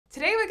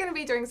Today we're going to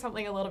be doing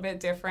something a little bit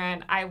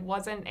different. I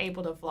wasn't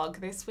able to vlog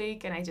this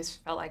week and I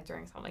just felt like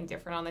doing something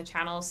different on the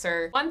channel.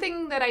 So one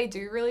thing that I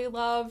do really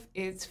love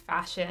is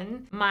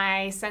fashion.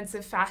 My sense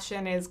of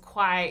fashion is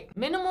quite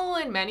minimal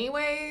in many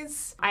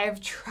ways. I have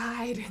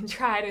tried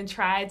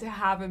to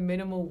have a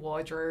minimal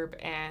wardrobe,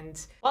 and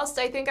whilst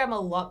I think I'm a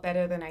lot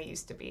better than I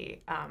used to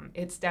be,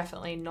 it's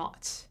definitely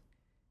not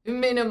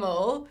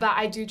minimal, but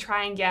I do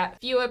try and get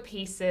fewer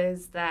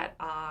pieces that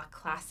are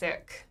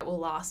classic, that will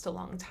last a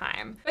long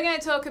time. We're going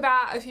to talk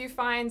about a few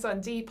finds on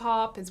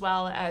Depop as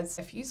well as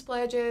a few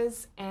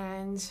splurges,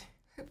 and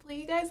hopefully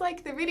you guys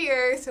like the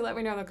video, so let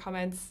me know in the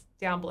comments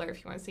down below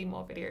if you want to see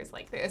more videos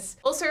like this.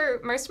 Also,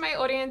 most of my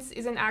audience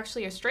isn't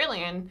actually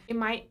Australian. It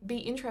might be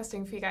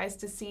interesting for you guys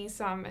to see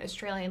some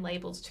Australian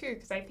labels too,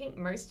 because I think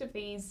most of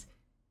these,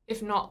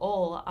 if not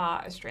all,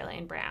 are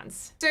Australian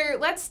brands. So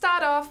let's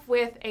start off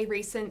with a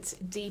recent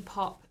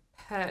Depop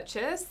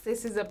purchase.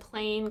 This is a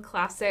plain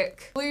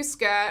classic blue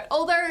skirt,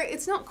 although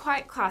it's not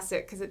quite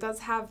classic because it does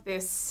have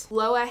this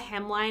lower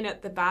hemline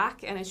at the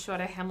back and a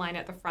shorter hemline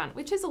at the front,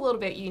 which is a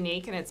little bit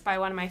unique, and it's by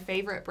one of my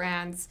favorite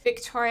brands,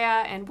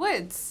 Victoria and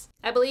Woods.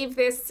 I believe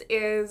this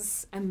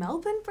is a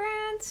Melbourne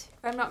brand, if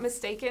I'm not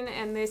mistaken,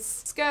 and this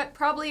skirt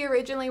probably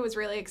originally was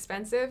really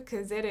expensive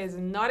because it is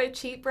not a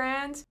cheap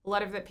brand. A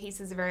lot of the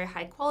pieces are very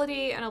high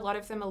quality and a lot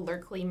of them are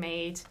locally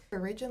made.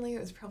 Originally it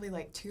was probably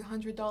like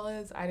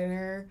 $200, I don't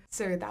know,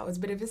 so that was a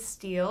bit of a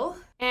steal.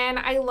 And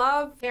I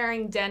love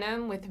wearing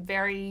denim with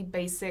very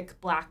basic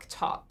black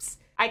tops.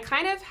 I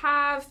kind of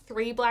have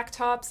 3 black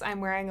tops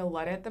I'm wearing a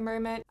lot at the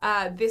moment.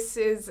 This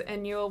is a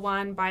newer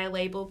one by a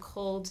label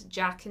called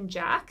Jack and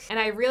Jack. And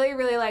I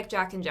really like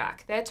Jack and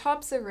Jack. Their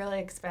tops are really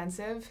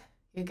expensive.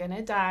 You're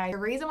gonna die. The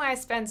reason why I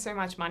spend so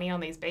much money on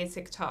these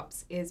basic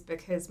tops is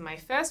because my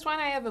first one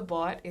I ever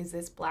bought is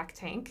this black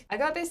tank. I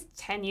got this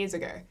 10 years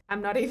ago.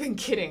 I'm not even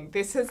kidding.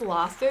 This has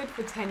lasted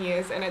for 10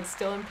 years and it's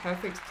still in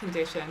perfect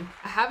condition.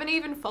 I haven't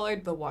even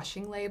followed the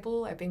washing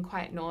label. I've been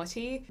quite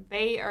naughty.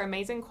 They are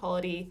amazing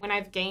quality. When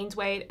I've gained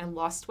weight and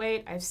lost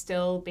weight, I've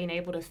still been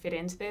able to fit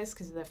into this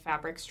because of the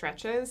fabric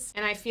stretches.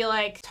 And I feel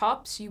like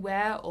tops you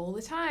wear all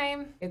the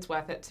time, it's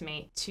worth it to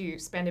me to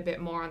spend a bit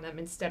more on them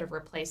instead of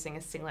replacing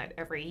a singlet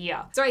every year.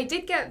 So I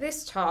did get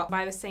this top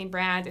by the same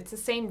brand. It's the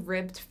same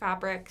ribbed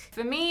fabric.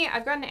 For me,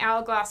 I've got an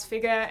hourglass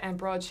figure and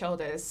broad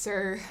shoulders,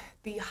 so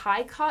the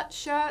high cut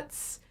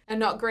shirts are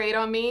not great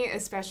on me,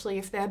 especially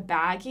if they're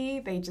baggy.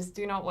 They just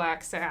do not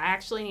work. So I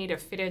actually need a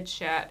fitted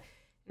shirt,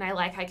 and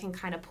I can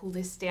kind of pull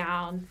this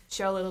down,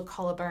 show a little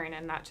collarbone,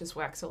 and that just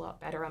works a lot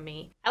better on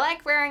me. I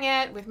like wearing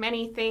it with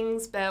many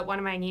things, but one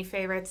of my new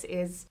favorites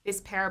is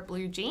this pair of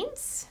blue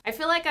jeans. I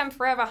feel like I'm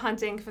forever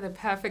hunting for the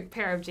perfect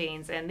pair of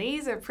jeans, and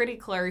these are pretty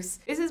close.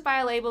 This is by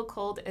a label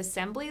called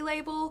Assembly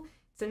Label.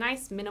 It's a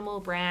nice minimal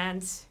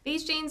brand.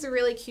 These jeans are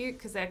really cute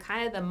because they're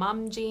kind of the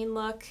mum jean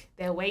look.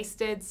 They're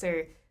waisted,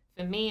 so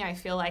for me, I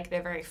feel like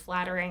they're very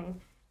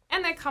flattering.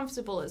 And they're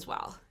comfortable as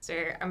well. So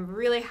I'm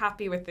really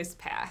happy with this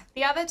pair.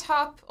 The other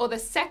top, or the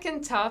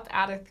second top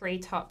out of 3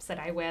 tops that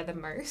I wear the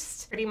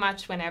most, pretty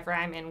much whenever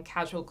I'm in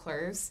casual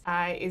clothes,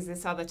 is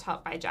this other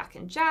top by Jack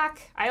and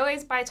Jack. I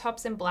always buy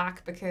tops in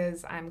black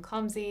because I'm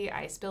clumsy,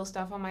 I spill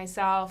stuff on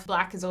myself.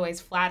 Black is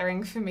always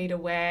flattering for me to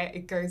wear.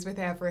 It goes with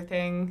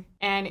everything.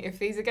 And if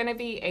these are gonna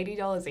be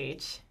 $80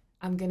 each,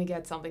 I'm gonna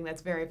get something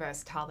that's very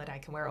versatile that I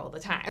can wear all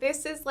the time.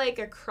 This is like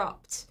a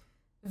cropped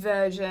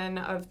version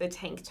of the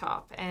tank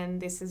top,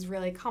 and this is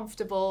really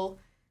comfortable.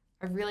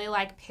 I really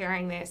like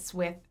pairing this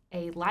with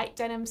a light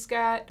denim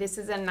skirt. This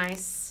is a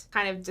nice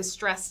kind of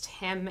distressed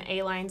hem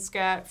A-line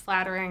skirt,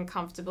 flattering,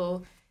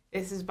 comfortable.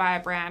 This is by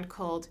a brand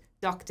called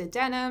Dr.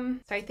 Denim.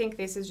 So I think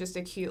this is just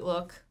a cute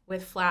look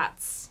with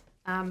flats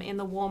in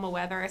the warmer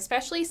weather,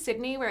 especially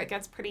Sydney where it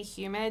gets pretty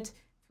humid.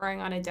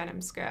 Throwing on a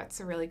denim skirt's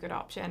a really good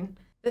option.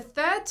 The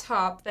third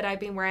top that I've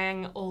been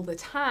wearing all the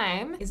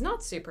time is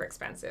not super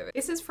expensive.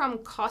 This is from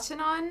Cotton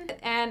On,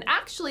 and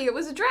actually it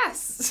was a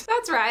dress.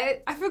 That's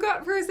right, I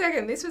forgot for a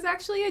second. This was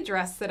actually a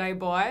dress that I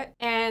bought,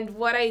 and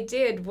what I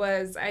did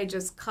was I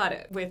just cut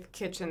it with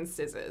kitchen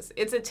scissors.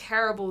 It's a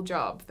terrible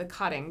job, the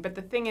cutting, but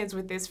the thing is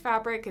with this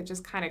fabric, it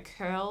just kind of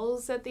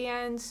curls at the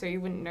end so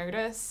you wouldn't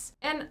notice.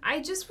 And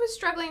I just was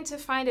struggling to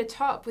find a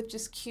top with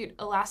just cute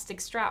elastic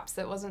straps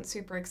that wasn't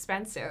super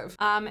expensive.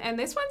 And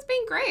this one's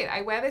been great.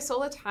 I wear this all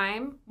the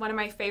time. One of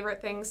my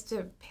favorite things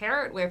to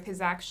pair it with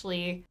is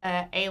actually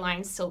a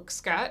A-line silk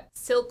skirt.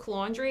 Silk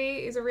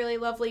Laundry is a really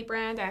lovely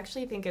brand. I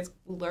actually think it's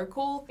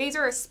local. These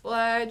are a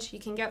splurge. You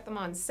can get them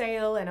on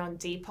sale, and on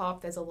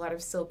Depop there's a lot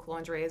of Silk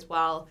Laundry as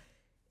well.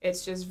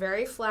 It's just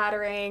very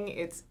flattering.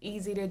 It's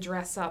easy to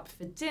dress up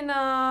for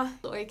dinner,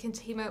 or you can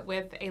team it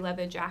with a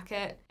leather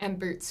jacket and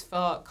boots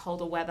for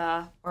colder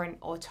weather or an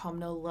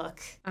autumnal look.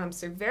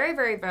 So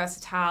very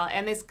versatile,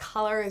 and this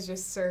color is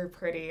just so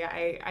pretty.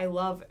 I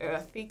love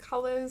earthy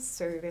colors,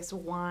 so this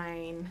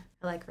wine,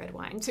 I like red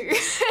wine too.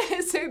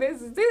 So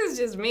this is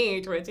just me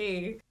to a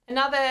T.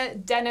 Another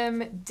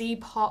denim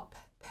Depop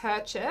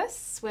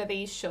purchase were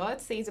these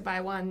shorts. These are by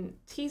 1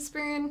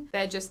 Teaspoon.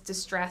 They're just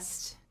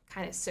distressed,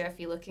 kind of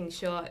surfy looking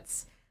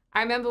shorts.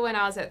 I remember when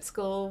I was at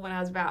school, when I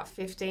was about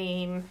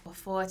 15 or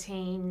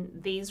 14,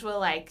 these were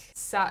like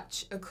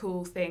such a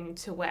cool thing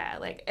to wear.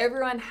 Like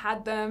everyone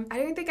had them. I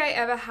don't think I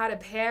ever had a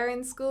pair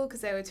in school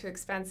because they were too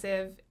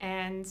expensive.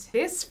 And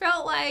this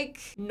felt like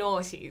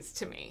naughties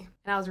to me.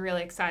 And I was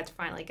really excited to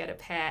finally get a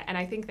pair. And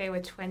I think they were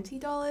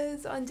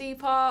 $20 on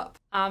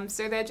Depop.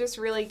 So they're just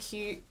really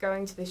cute,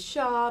 going to the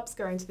shops,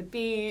 going to the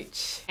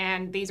beach.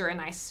 And these are a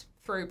nice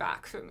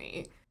throwback for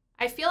me.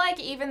 I feel like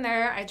even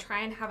though I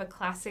try and have a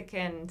classic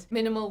and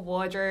minimal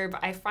wardrobe,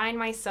 I find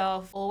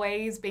myself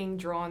always being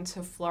drawn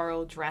to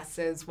floral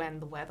dresses when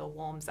the weather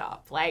warms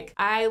up. Like,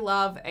 I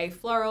love a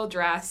floral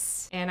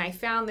dress, and I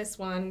found this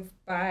one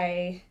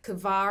by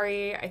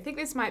Kavari. I think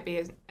this might be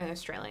an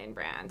Australian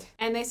brand.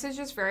 And this is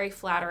just very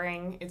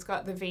flattering. It's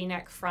got the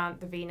V-neck front,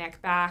 the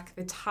V-neck back,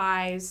 the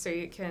ties so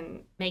you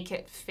can make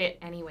it fit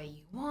any way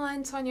you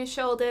want on your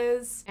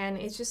shoulders. And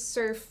it's just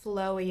so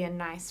flowy and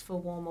nice for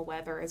warmer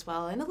weather as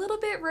well, and a little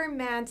bit romantic.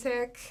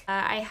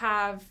 I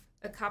have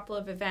a couple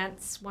of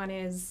events. One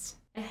is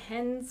a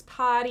hen's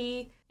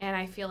party, and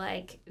I feel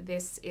like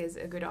this is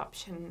a good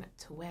option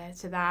to wear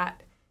to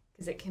that,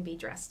 because it can be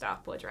dressed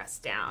up or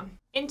dressed down.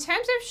 In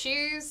terms of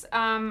shoes,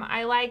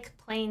 I like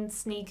plain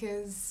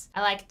sneakers.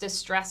 I like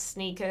distressed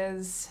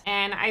sneakers.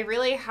 And I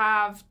really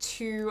have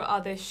two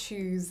other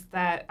shoes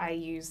that I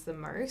use the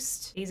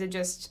most. These are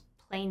just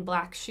plain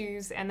black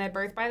shoes, and they're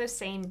both by the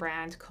same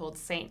brand called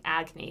St.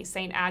 Agni.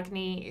 St.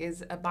 Agni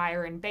is a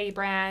Byron Bay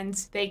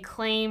brand. They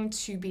claim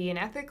to be an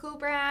ethical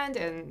brand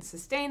and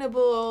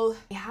sustainable.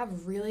 They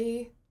have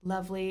really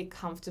lovely,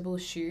 comfortable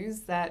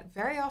shoes that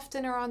very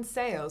often are on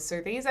sale. So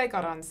these I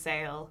got on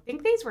sale. I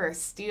think these were a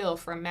steal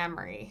from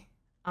memory.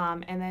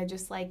 And they're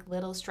just like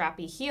little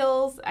strappy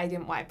heels. I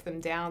didn't wipe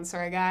them down,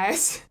 sorry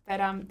guys.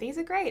 But these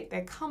are great.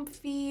 They're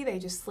comfy, they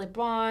just slip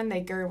on, they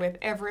go with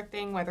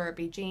everything, whether it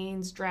be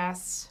jeans,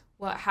 dress,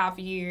 what have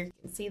you. You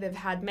can see they've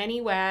had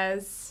many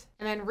wears.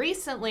 And then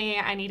recently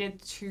I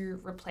needed to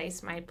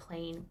replace my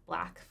plain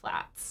black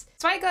flats.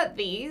 So I got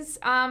these.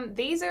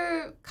 These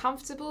are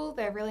comfortable,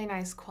 they're really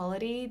nice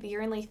quality. The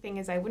only thing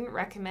is I wouldn't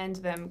recommend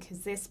them because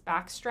this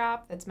back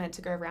strap that's meant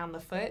to go around the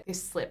foot,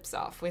 this slips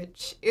off,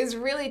 which is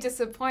really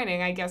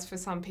disappointing. I guess for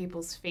some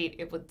people's feet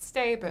it would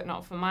stay, but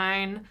not for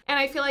mine. And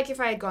I feel like if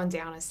I had gone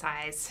down a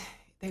size,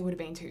 they would have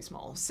been too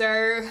small.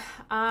 So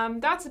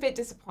that's a bit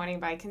disappointing,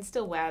 but I can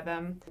still wear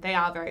them. They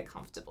are very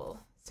comfortable.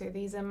 So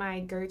these are my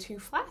go-to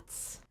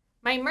flats.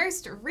 My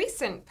most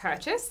recent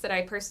purchase that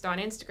I posted on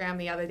Instagram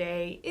the other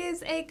day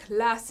is a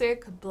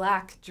classic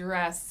black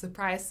dress.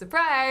 Surprise,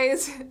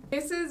 surprise.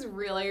 This is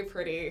really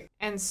pretty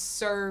and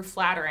so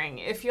flattering.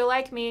 If you're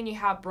like me and you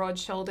have broad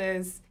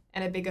shoulders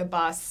and a bigger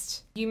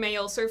bust, you may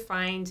also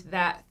find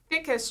that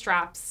thicker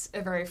straps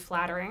are very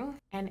flattering,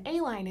 and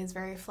A-line is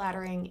very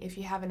flattering if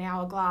you have an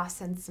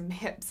hourglass and some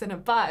hips and a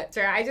butt.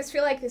 So I just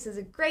feel like this is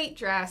a great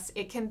dress.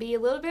 It can be a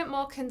little bit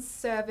more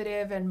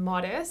conservative and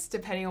modest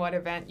depending on what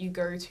event you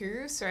go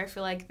to. So I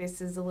feel like this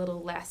is a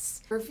little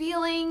less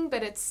revealing,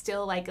 but it's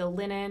still like a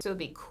linen. So it'll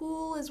be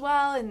cool as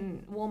well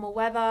in warmer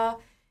weather.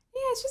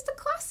 Yeah, it's just a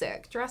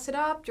classic. Dress it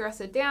up, dress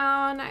it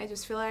down. I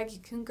just feel like you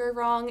couldn't go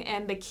wrong.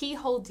 And the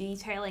keyhole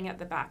detailing at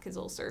the back is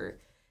also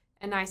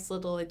a nice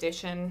little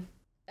addition.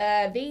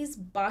 These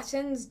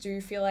buttons do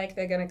feel like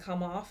they're gonna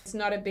come off. It's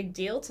not a big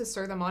deal to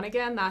sew them on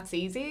again, that's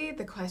easy.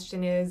 The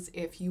question is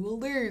if you will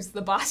lose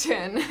the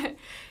button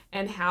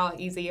and how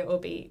easy it will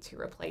be to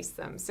replace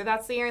them. So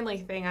that's the only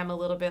thing I'm a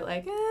little bit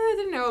like, I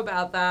didn't know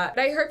about that.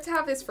 But I hope to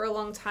have this for a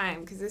long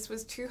time because this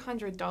was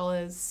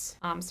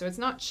 $200, so it's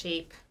not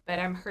cheap, but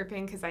I'm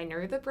hoping because I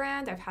know the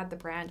brand, I've had the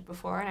brand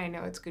before and I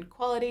know it's good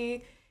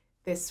quality,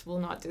 this will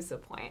not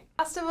disappoint.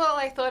 Last of all,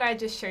 I thought I'd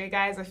just show you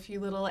guys a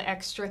few little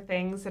extra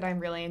things that I'm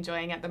really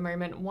enjoying at the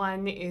moment.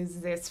 One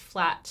is this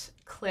flat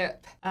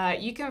clip.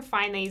 You can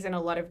find these in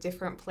a lot of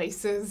different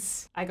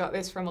places. I got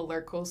this from a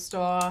local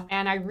store,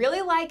 and I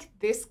really like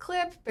this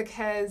clip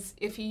because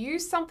if you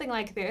use something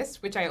like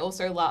this, which I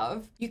also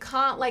love, you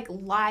can't like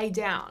lie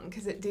down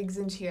because it digs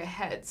into your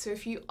head. So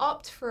if you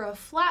opt for a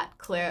flat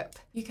clip,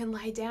 you can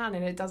lie down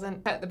and it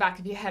doesn't hurt the back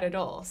of your head at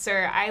all. So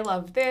I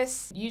love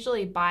this.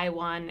 Usually buy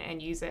one and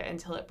use it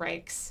until it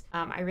breaks.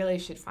 I really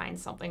should find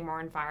something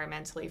more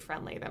environmentally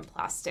friendly than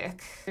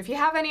plastic. If you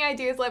have any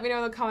ideas, let me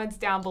know in the comments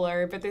down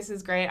below, but this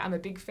is great. I'm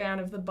a big fan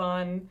of the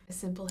bun, a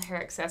simple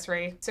hair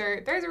accessory. So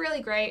those are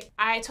really great.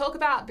 I talk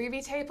about booby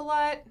tape a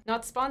lot,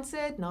 not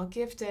sponsored, not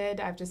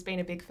gifted. I've just been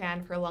a big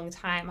fan for a long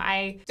time.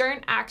 I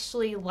don't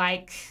actually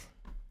like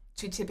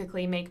to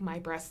typically make my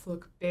breasts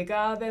look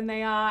bigger than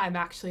they are. I'm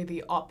actually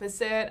the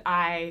opposite.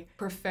 I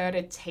prefer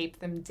to tape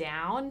them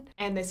down,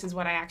 and this is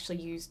what I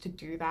actually use to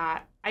do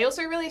that. I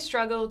also really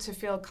struggle to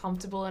feel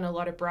comfortable in a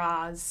lot of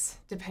bras,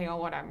 depending on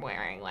what I'm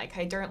wearing. Like,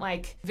 I don't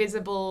like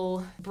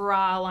visible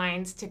bra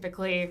lines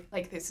typically.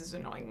 Like, this is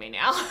annoying me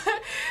now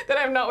that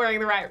I'm not wearing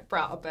the right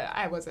bra, but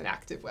I was an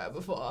activewear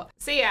before.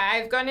 So yeah,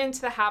 I've gone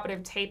into the habit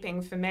of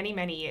taping for many,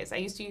 many years. I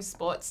used to use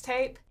sports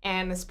tape,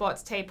 and the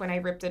sports tape, when I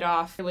ripped it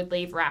off, it would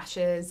leave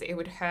rashes, it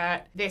would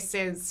hurt. This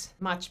is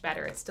much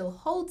better. It still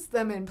holds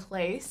them in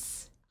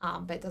place,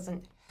 but it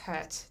doesn't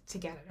hurt to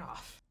get it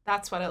off.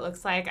 That's what it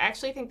looks like. I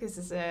actually think this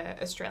is an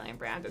Australian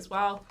brand as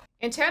well.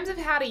 In terms of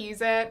how to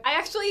use it, I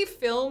actually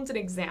filmed an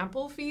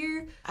example for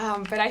you,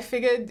 but I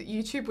figured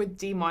YouTube would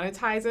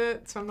demonetize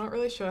it, so I'm not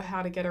really sure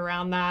how to get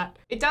around that.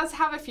 It does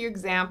have a few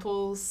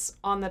examples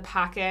on the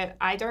packet.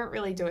 I don't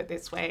really do it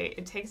this way.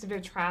 It takes a bit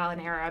of trial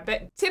and error,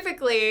 but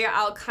typically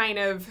I'll kind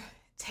of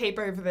tape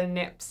over the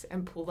nips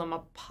and pull them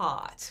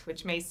apart,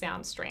 which may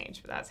sound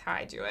strange, but that's how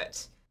I do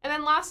it. And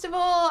then last of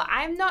all,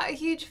 I'm not a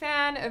huge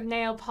fan of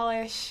nail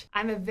polish.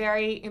 I'm a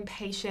very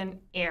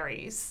impatient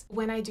Aries.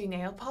 When I do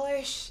nail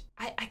polish,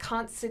 I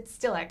can't sit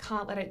still. I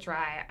can't let it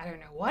dry. I don't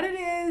know what it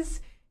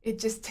is. It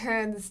just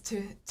turns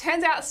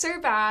out so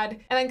bad.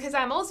 And then because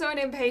I'm also an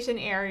impatient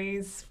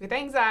Aries with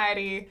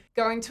anxiety,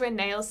 going to a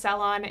nail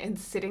salon and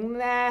sitting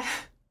there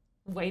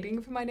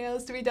waiting for my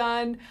nails to be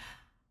done,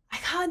 I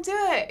can't do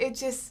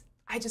it.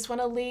 I just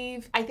want to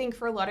leave. I think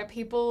for a lot of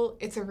people,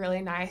 it's a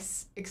really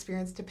nice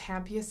experience to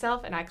pamper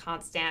yourself, and I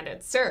can't stand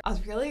it. So I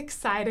was really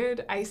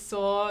excited. I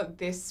saw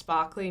this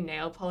sparkly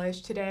nail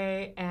polish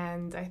today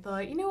and I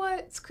thought, you know what?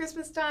 It's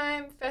Christmas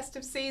time,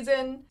 festive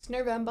season. It's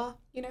November,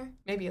 you know,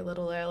 maybe a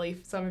little early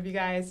for some of you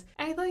guys.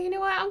 And I thought, you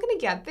know what? I'm gonna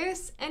get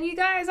this. And you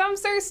guys, I'm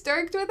so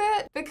stoked with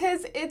it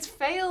because it's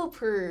fail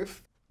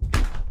proof.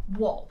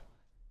 Whoa.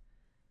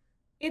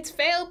 It's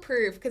fail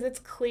proof because it's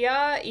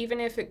clear.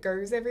 Even if it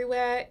goes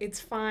everywhere, it's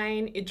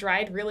fine. It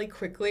dried really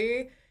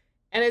quickly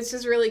and it's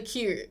just really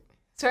cute.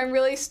 So I'm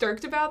really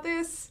stoked about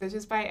this. It's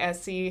just by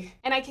Essie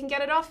and I can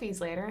get it off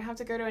easily. I don't have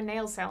to go to a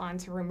nail salon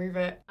to remove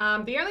it.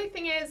 The only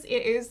thing is it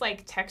is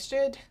like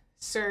textured.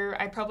 So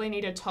I probably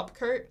need a top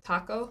coat,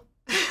 taco,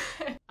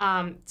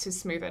 to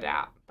smooth it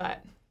out.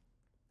 But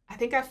I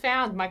think I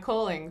found my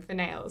calling for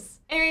nails.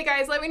 Anyway,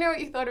 guys, let me know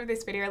what you thought of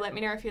this video. Let me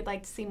know if you'd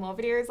like to see more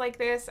videos like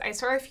this. I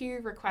saw a few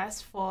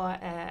requests for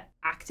an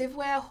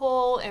activewear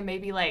haul and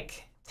maybe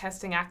like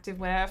testing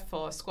activewear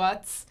for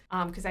squats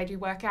because I do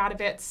work out a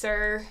bit.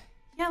 So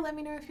yeah, let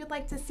me know if you'd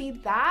like to see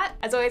that.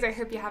 As always, I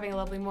hope you're having a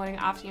lovely morning,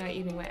 afternoon, or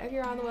evening, wherever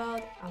you're on the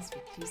world. I'll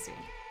speak to you soon.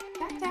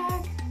 Tag,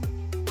 tag.